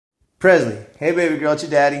Presley, hey baby girl, it's your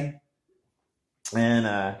daddy,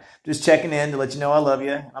 and just checking in to let you know I love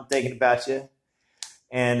you. I'm thinking about you,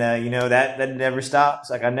 and that never stops.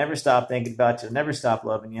 Like I never stop thinking about you, never stop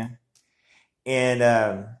loving you,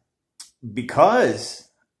 and because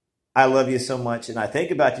I love you so much and I think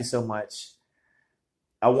about you so much,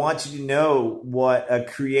 I want you to know what a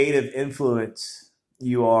creative influence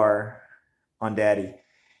you are on daddy,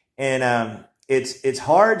 and it's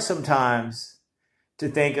hard sometimes to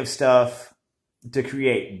think of stuff to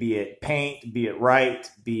create, be it paint, be it write,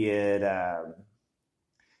 be it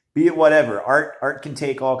whatever. Art can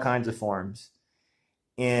take all kinds of forms,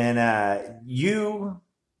 and you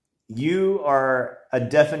are a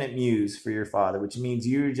definite muse for your father, which means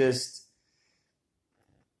you're just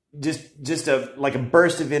a like a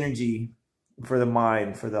burst of energy for the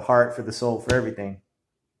mind, for the heart, for the soul, for everything.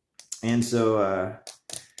 And so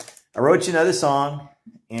I wrote you another song,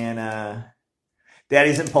 and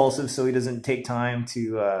Daddy's impulsive, so he doesn't take time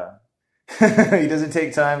to he doesn't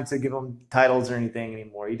take time to give them titles or anything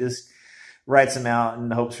anymore. He just writes them out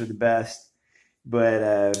and hopes for the best.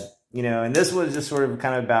 But and this was just sort of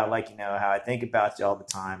kind of about like how I think about you all the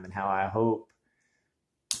time and how I hope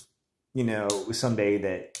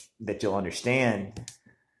someday that you'll understand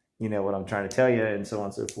what I'm trying to tell you and so on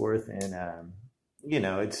and so forth. And it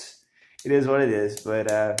is what it is. But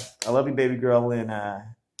I love you, baby girl, and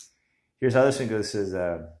here's how this one goes. It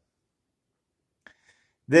says,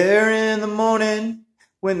 there in the morning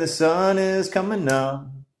when the sun is coming up,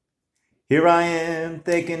 here I am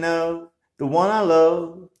thinking of the one I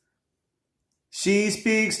love. She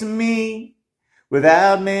speaks to me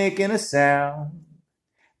without making a sound.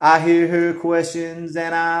 I hear her questions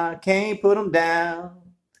and I can't put them down.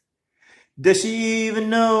 Does she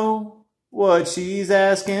even know what she's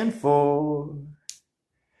asking for?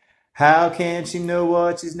 How can she know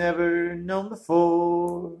what she's never known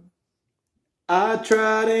before? I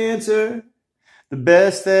try to answer the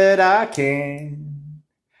best that I can.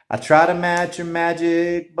 I try to match her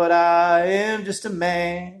magic, but I am just a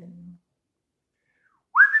man.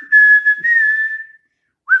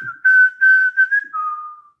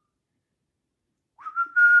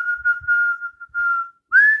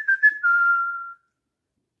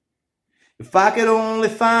 If I could only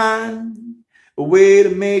find a way to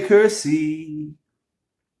make her see,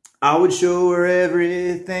 I would show her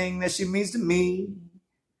everything that she means to me.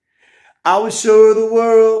 I would show her the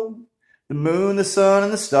world, the moon, the sun,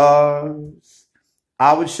 and the stars.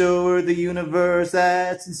 I would show her the universe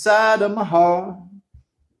that's inside of my heart.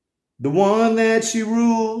 The one that she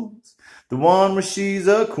rules, the one where she's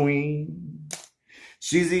a queen.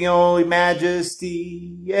 She's the only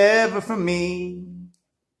majesty ever for me.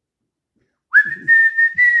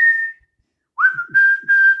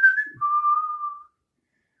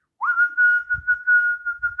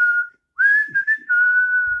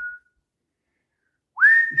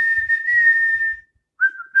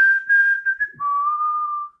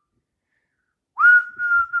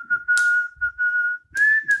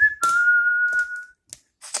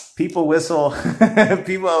 People whistle.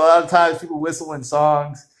 People a lot of times people whistle in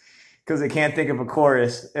songs because they can't think of a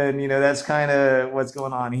chorus, and that's kind of what's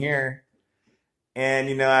going on here.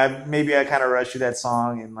 And I kind of rushed through that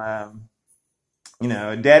song, and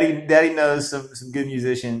Daddy knows some good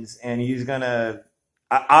musicians, and he's gonna.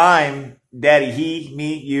 I'm Daddy. He,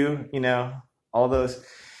 me, you. All those.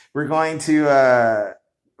 We're going to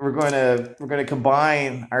we're going to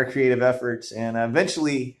combine our creative efforts, and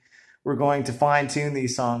eventually we're going to fine tune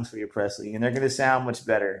these songs for you, Presley, and they're going to sound much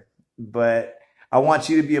better. But I want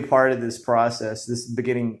you to be a part of this process, the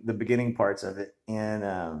beginning parts of it, and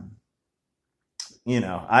I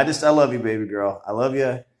love you, baby girl. I love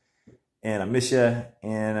you, and I miss you,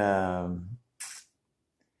 and I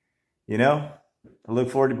look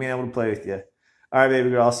forward to being able to play with you. All right, baby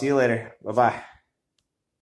girl. I'll see you later. Bye bye.